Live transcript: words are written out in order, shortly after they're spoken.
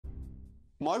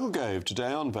Michael Gove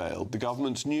today unveiled the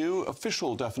government's new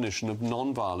official definition of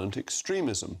non-violent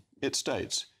extremism. It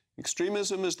states,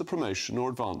 extremism is the promotion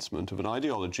or advancement of an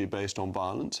ideology based on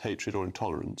violence, hatred or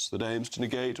intolerance that aims to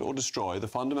negate or destroy the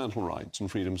fundamental rights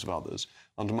and freedoms of others,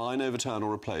 undermine, overturn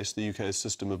or replace the UK's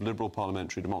system of liberal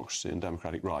parliamentary democracy and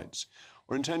democratic rights,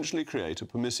 or intentionally create a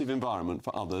permissive environment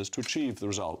for others to achieve the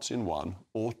results in one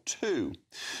or two.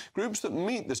 Groups that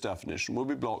meet this definition will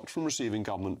be blocked from receiving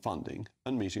government funding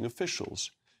and meeting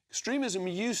officials. Extremism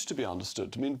used to be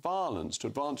understood to mean violence to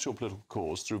advance your political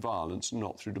cause through violence and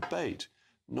not through debate.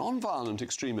 Non-violent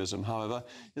extremism, however,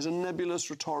 is a nebulous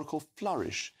rhetorical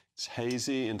flourish. It's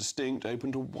hazy, indistinct,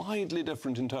 open to widely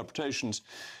different interpretations,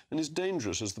 and is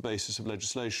dangerous as the basis of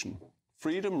legislation.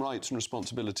 Freedom, rights and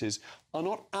responsibilities are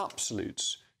not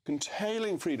absolutes.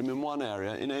 Curtailing freedom in one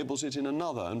area enables it in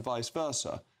another and vice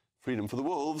versa. Freedom for the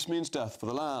wolves means death for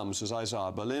the lambs, as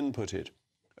Isaiah Berlin put it.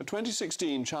 A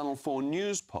 2016 Channel 4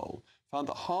 News poll found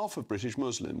that half of British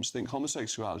Muslims think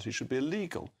homosexuality should be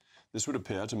illegal. This would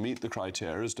appear to meet the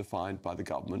criteria as defined by the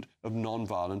government of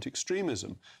non-violent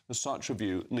extremism, as such a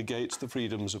view negates the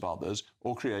freedoms of others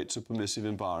or creates a permissive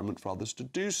environment for others to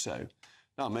do so.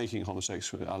 Now, making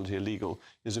homosexuality illegal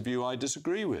is a view I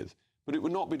disagree with, but it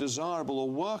would not be desirable or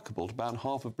workable to ban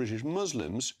half of British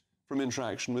Muslims from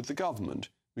interaction with the government.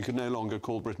 We could no longer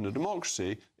call Britain a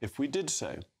democracy if we did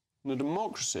so. In a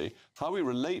democracy, how we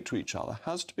relate to each other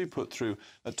has to be put through,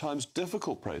 at times,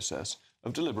 difficult process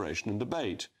of deliberation and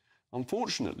debate.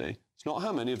 Unfortunately, it's not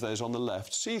how many of those on the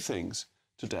left see things.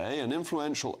 Today, an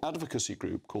influential advocacy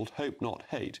group called Hope Not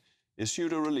Hate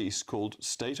issued a release called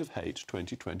State of Hate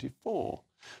 2024.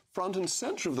 Front and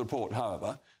centre of the report, however,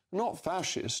 are not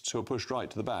fascists who are pushed right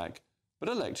to the back, but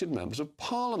elected members of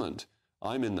Parliament.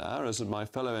 I'm in there, as are my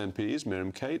fellow MPs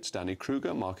Miriam Cates, Danny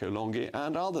Kruger, Marco Longhi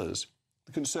and others.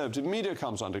 The Conservative media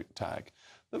comes under attack.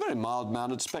 The very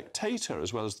mild-mannered Spectator,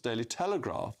 as well as the Daily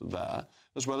Telegraph, are there,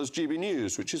 as well as GB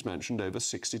News, which is mentioned over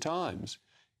 60 times.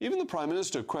 Even the Prime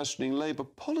Minister questioning Labour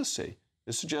policy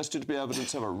is suggested to be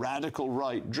evidence of a radical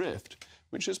right drift,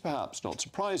 which is perhaps not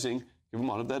surprising, given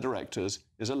one of their directors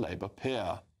is a Labour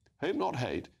peer. Hope Not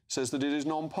Hate says that it is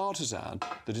non-partisan,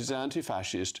 that it is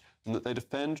anti-fascist, and that they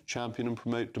defend, champion and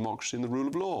promote democracy and the rule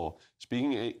of law,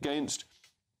 speaking against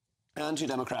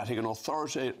anti-democratic and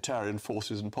authoritarian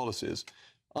forces and policies.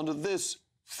 Under this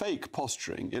fake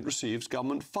posturing, it receives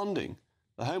government funding.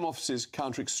 The Home Office's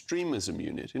counter-extremism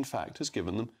unit, in fact, has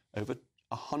given them over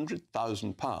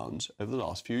 £100,000 over the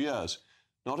last few years.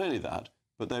 Not only that,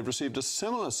 but they've received a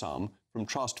similar sum from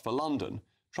Trust for London.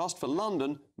 Trust for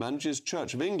London manages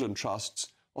Church of England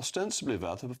trusts, ostensibly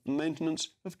there for the maintenance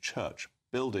of church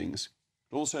buildings.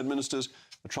 It also administers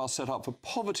a trust set up for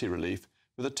poverty relief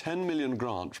with a £10 million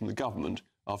grant from the government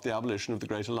after the abolition of the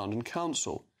Greater London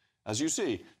Council. As you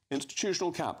see,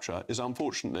 institutional capture is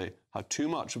unfortunately how too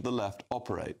much of the left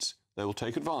operates. They will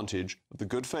take advantage of the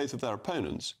good faith of their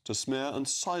opponents to smear and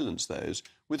silence those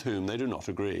with whom they do not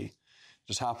agree. It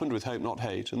has happened with Hope Not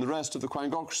Hate and the rest of the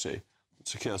quangocracy that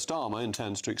Sir Keir Starmer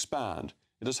intends to expand.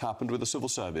 It has happened with the civil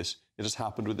service. It has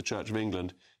happened with the Church of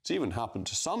England. It's even happened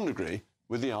to some degree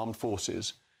with the armed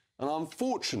forces. And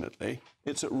unfortunately,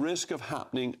 it's at risk of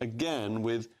happening again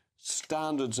with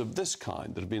standards of this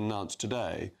kind that have been announced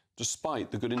today,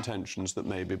 despite the good intentions that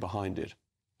may be behind it.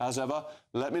 As ever,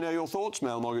 let me know your thoughts,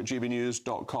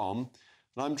 mailmog@gbnews.com.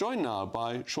 And I'm joined now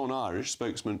by Sean Irish,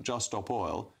 spokesman Just Stop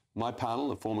Oil, my panel,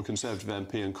 the former Conservative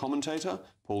MP and commentator,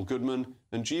 Paul Goodman,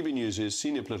 and GB News'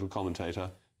 senior political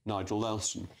commentator, Nigel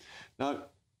Nelson. Now,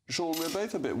 Sean, we're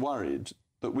both a bit worried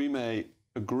that we may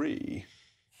agree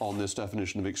on this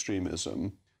definition of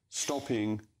extremism,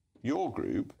 stopping your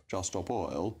group, Just Stop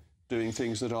Oil, doing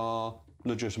things that are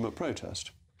legitimate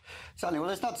protest. Certainly.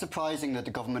 Well, it's not surprising that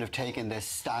the government have taken this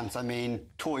stance. I mean,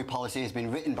 Tory policy has been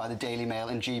written by the Daily Mail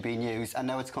and GB News, and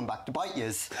now it's come back to bite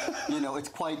yous. You know, it's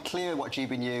quite clear what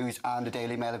GB News and the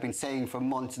Daily Mail have been saying for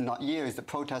months and not years, that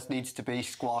protest needs to be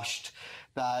squashed,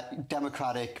 that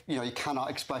democratic, you cannot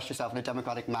express yourself in a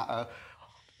democratic manner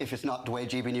if it's not the way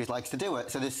GB News likes to do it.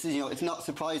 So this, it's not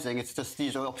surprising. It's just,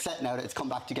 upset now that it's come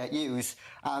back to get used.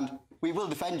 And we will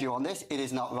defend you on this. It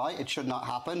is not right. It should not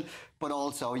happen. But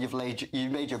also, you've made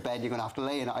your bed. You're going to have to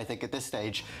lay in it, I think, at this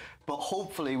stage. But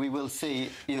hopefully, we will see,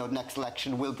 next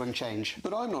election will bring change.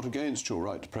 But I'm not against your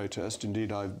right to protest.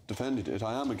 Indeed, I've defended it.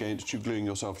 I am against you gluing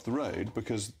yourself to the road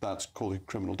because that's called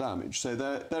criminal damage. So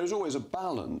there is always a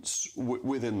balance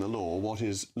within the law, what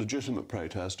is legitimate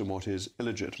protest and what is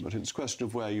illegitimate. It's a question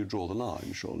of where you draw the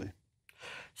line, surely.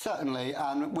 Certainly,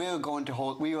 and we're going to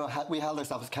hold. We held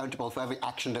ourselves accountable for every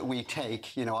action that we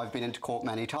take. You know, I've been into court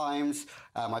many times.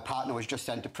 My partner was just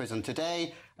sent to prison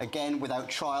today, again without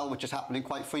trial, which is happening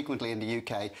quite frequently in the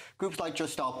UK. Groups like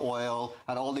Just Stop Oil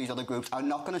and all these other groups are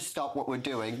not going to stop what we're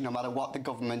doing, no matter what the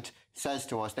government says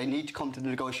to us. They need to come to the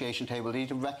negotiation table. They need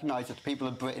to recognise that the people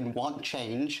of Britain want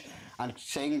change, and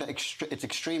saying that it's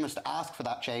extremist to ask for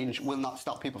that change will not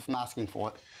stop people from asking for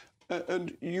it.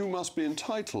 And you must be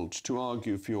entitled to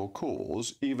argue for your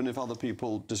cause, even if other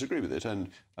people disagree with it. And,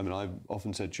 I mean, I've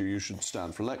often said to you, you should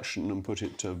stand for election and put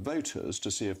it to voters to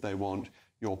see if they want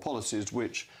your policies,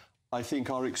 which I think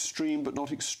are extreme but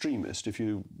not extremist, if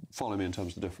you follow me in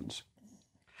terms of the difference.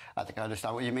 I think I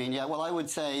understand what you mean. Yeah, well, I would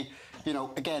say, you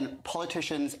know, again,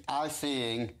 politicians are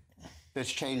seeing this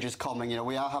change is coming. You know,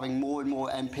 we are having more and more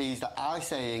MPs that are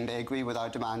saying they agree with our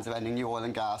demands of ending new oil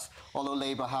and gas. Although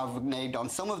Labour have reneged on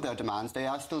some of their demands, they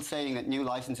are still saying that new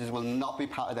licences will not be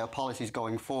part of their policies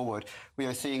going forward. We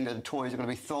are seeing that the Tories are going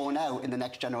to be thrown out in the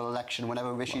next general election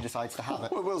whenever Rishi decides to have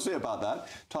it. Well, we'll see about that.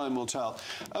 Time will tell.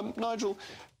 Nigel,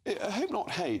 Hope Not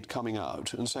Hate coming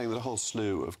out and saying that a whole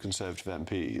slew of Conservative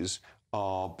MPs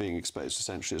are being exposed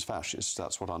essentially as fascists.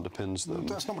 That's what underpins them.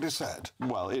 That's not what it said.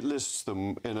 Well, it lists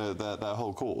them in their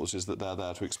whole cause is that they're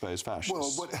there to expose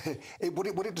fascists. Well,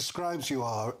 what it describes you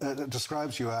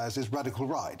as is radical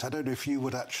right. I don't know if you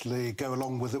would actually go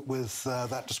along with it with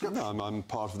that description. No, I'm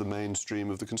part of the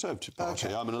mainstream of the Conservative Party.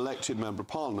 Okay. I'm an elected member of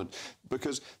Parliament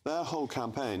because their whole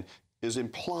campaign is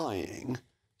implying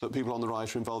that people on the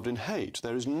right are involved in hate.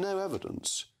 There is no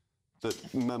evidence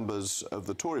that members of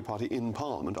the Tory party in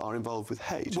Parliament are involved with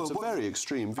hate. Well, it's a very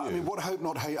extreme view. I mean, what Hope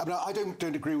Not Hate... I mean, I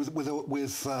don't agree with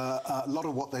a lot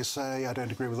of what they say. I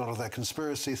don't agree with a lot of their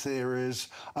conspiracy theories.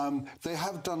 They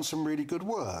have done some really good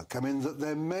work. I mean,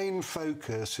 their main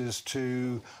focus is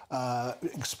to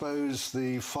expose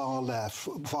the far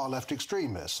left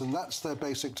extremists, and that's their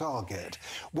basic target.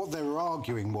 What they were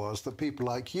arguing was that people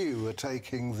like you are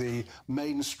taking the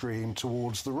mainstream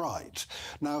towards the right.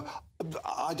 Now,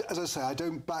 as I say, I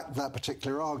don't back that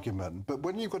particular argument, but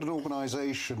when you've got an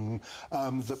organisation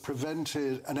that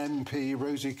prevented an MP,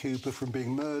 Rosie Cooper, from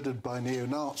being murdered by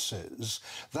neo-Nazis,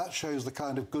 that shows the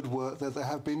kind of good work that they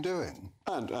have been doing.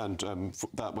 And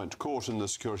that went to court, and the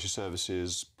security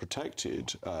services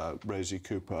protected Rosie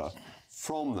Cooper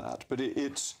from that. But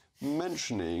it's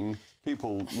mentioning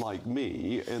people like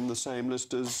me in the same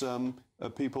list as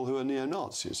people who are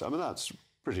neo-Nazis. I mean, that's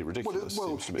pretty ridiculous,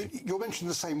 seems to me. You're mentioning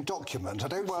the same document. I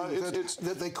don't think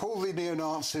that they call the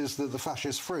neo-Nazis the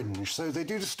fascist fringe, so they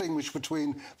do distinguish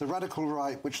between the radical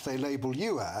right, which they label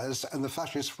you as, and the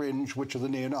fascist fringe, which are the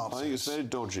neo-Nazis. I think it's very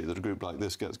dodgy that a group like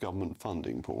this gets government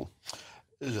funding, Paul.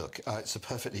 Look, it's a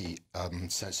perfectly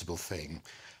sensible thing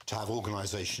to have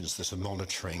organisations that are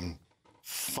monitoring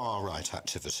far-right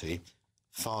activity,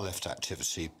 far-left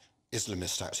activity,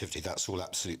 Islamist activity. That's all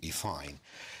absolutely fine.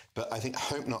 But I think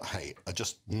Hope Not Hate are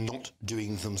just not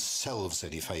doing themselves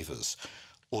any favours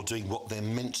or doing what they're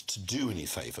meant to do any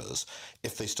favours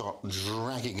if they start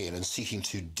dragging in and seeking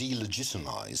to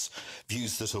delegitimise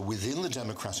views that are within the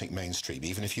democratic mainstream,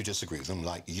 even if you disagree with them,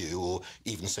 like you, or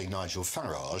even, say, Nigel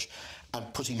Farage,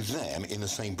 and putting them in the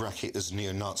same bracket as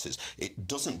neo-Nazis. It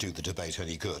doesn't do the debate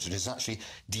any good, and is actually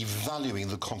devaluing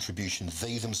the contribution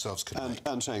they themselves could make.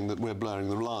 And saying that we're blurring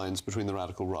the lines between the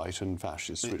radical right and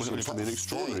fascists, which seems to be an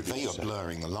extraordinary view. They are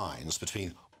blurring the lines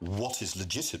between what is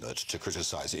legitimate to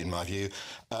criticise, in my view,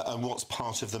 and what's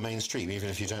part of the mainstream, even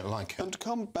if you don't like it. And to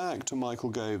come back to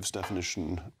Michael Gove's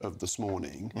definition of this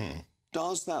morning,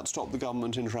 does that stop the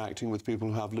government interacting with people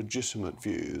who have legitimate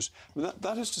views?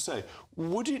 That is to say,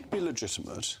 would it be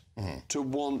legitimate to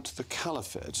want the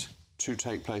caliphate to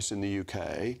take place in the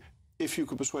UK if you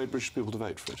could persuade British people to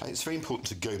vote for it? It's very important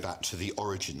to go back to the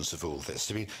origins of all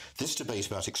this. I mean, this debate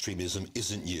about extremism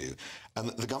isn't new. And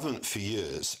the government for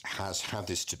years has had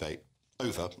this debate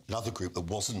over another group that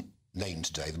wasn't named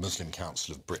today, the Muslim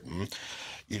Council of Britain.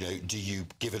 You know, do you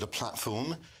give it a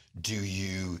platform? Do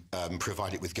you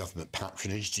provide it with government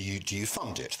patronage? Do you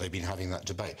fund it? They've been having that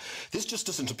debate. This just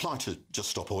doesn't apply to Just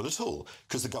Stop Oil at all,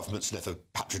 because the government's never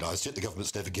patronised it, the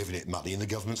government's never given it money, and the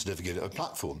government's never given it a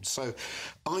platform. So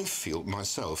I feel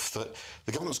myself that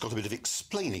the government's got a bit of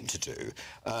explaining to do.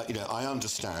 You know, I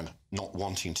understand not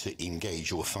wanting to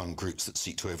engage or fund groups that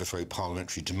seek to overthrow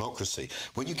parliamentary democracy.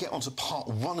 When you get onto part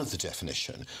one of the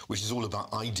definition, which is all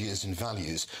about ideas and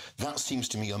values, that seems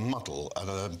to me a muddle,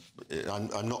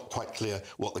 and I'm not quite clear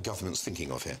what the government's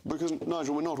thinking of here. Because,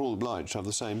 Nigel, we're not all obliged to have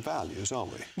the same values, are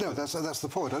we? No, that's the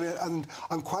point. And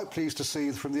I'm quite pleased to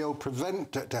see from the old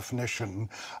prevent definition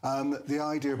the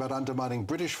idea about undermining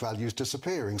British values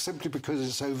disappearing, simply because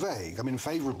it's so vague. I'm in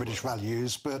favour of British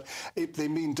values, but they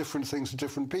mean different things to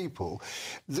different people.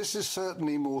 This is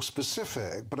certainly more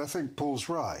specific, but I think Paul's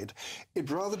right. It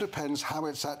rather depends how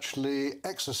it's actually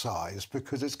exercised,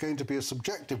 because it's going to be a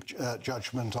subjective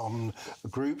judgment on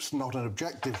groups, not an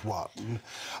objective one.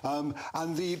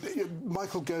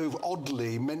 Michael Gove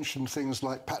oddly mentioned things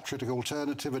like Patriotic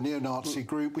Alternative, a neo-Nazi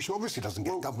group, which obviously doesn't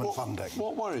get government funding.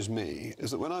 What worries me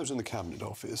is that when I was in the Cabinet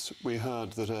Office, we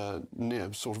heard that a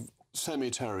sort of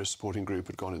semi-terrorist supporting group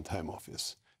had gone into the Home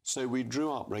Office. So we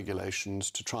drew up regulations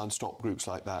to try and stop groups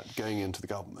like that going into the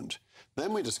government.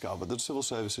 Then we discovered that civil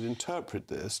service had interpreted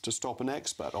this to stop an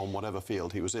expert on whatever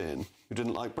field he was in who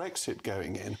didn't like Brexit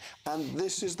going in. And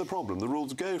this is the problem. The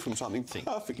rules go from something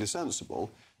perfectly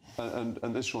sensible, and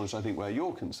this is, I think, where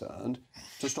you're concerned,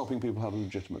 to stopping people having a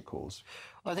legitimate cause.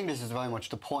 I think this is very much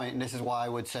the point, and this is why I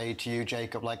would say to you,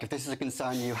 Jacob, like, if this is a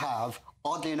concern you have,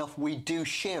 oddly enough, we do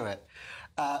share it.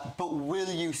 But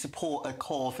will you support a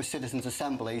call for citizens'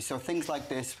 assemblies so things like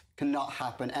this cannot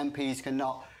happen? MPs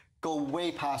cannot go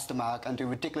way past the mark and do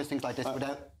ridiculous things like this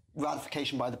without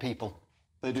ratification by the people.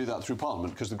 They do that through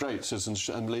Parliament, because the great citizens'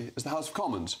 assembly is the House of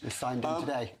Commons. It's signed in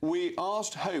today. We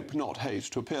asked Hope Not Hate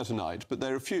to appear tonight, but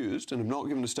they refused and have not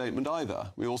given a statement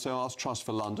either. We also asked Trust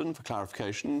for London for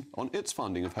clarification on its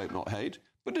funding of Hope Not Hate,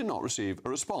 but did not receive a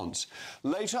response.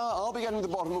 Later, I'll be getting to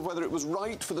the bottom of whether it was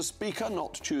right for the Speaker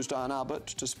not to choose Diane Abbott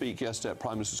to speak yesterday at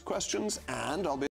Prime Minister's Questions, and I'll be